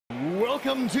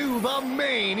Welcome to the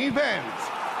main event.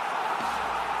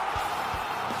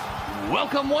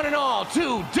 Welcome one and all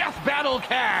to Death Battle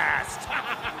Cast.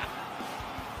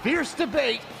 Fierce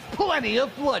debate, plenty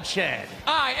of bloodshed.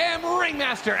 I am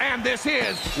Ringmaster, and this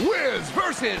is Wiz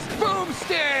versus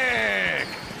Boomstick.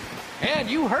 And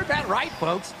you heard that right,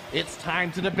 folks. It's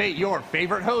time to debate your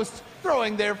favorite hosts,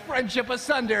 throwing their friendship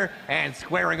asunder and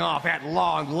squaring off at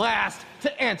long last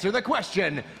to answer the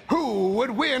question, who would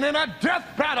win in a death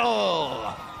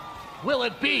battle? Will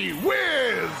it be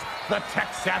Wiz, the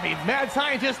tech-savvy mad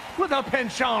scientist with a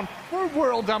penchant for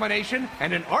world domination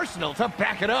and an arsenal to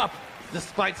back it up?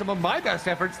 Despite some of my best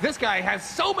efforts, this guy has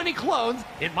so many clones,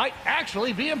 it might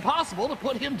actually be impossible to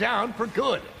put him down for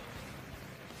good.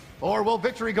 Or will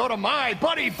victory go to my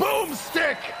buddy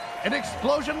Boomstick, an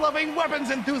explosion-loving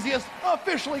weapons enthusiast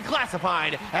officially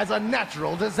classified as a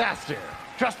natural disaster?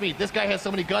 Trust me, this guy has so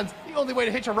many guns, the only way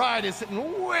to hitch a ride is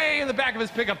sitting way in the back of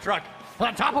his pickup truck,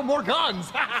 on top of more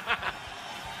guns.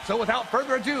 So without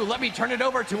further ado, let me turn it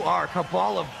over to our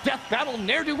cabal of death battle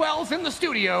ne'er-do-wells in the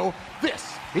studio.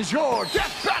 This is your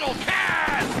Death Battle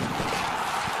Cast!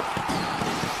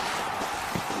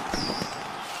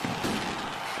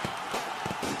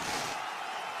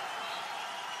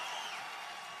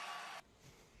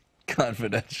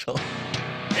 Confidential.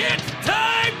 It's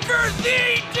time for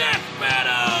the death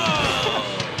battle!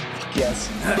 Yes.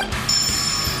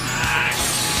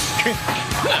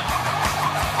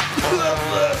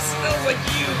 Smells like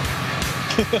you.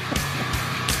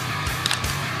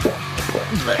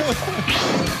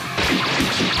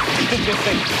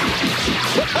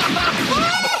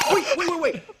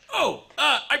 Wait. Oh,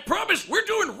 I promise we're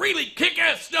doing really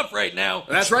kick-ass stuff right now.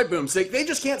 That's right, Boomstick. They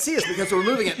just can't see us because we're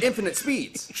moving at infinite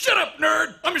speeds. Shut up,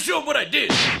 nerd. I'm gonna show them what I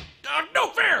did.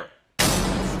 No fair.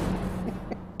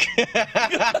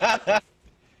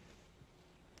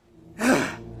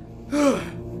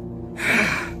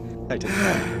 I did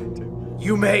that too.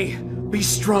 You may be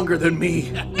stronger than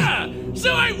me,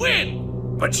 So I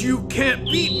win. but you can't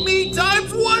beat me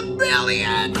times 1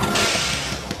 billion!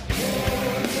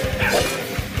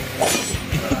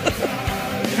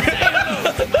 Say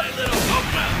hello to my little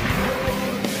Oprah.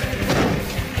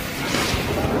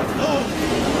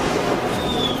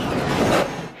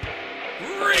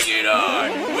 Bring it on,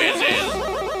 whizzes!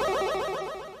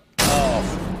 Oh,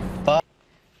 fuck.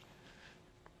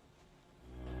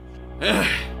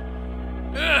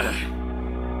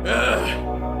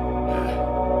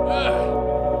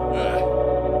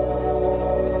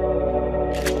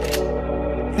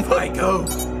 If I go,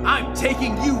 I'm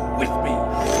taking you with me.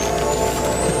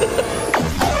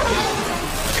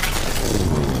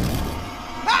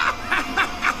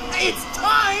 It's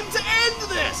time to end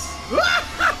this!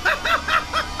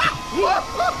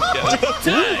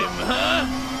 Time, huh?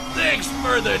 Thanks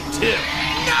for the tip.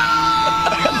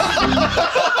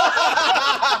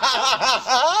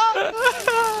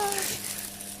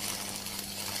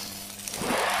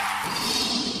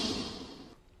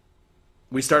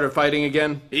 We started fighting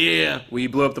again. Yeah. We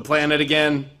blew up the planet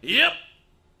again. Yep.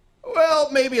 Well,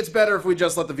 maybe it's better if we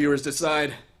just let the viewers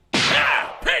decide.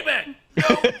 Ah! Payback!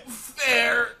 No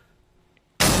fair.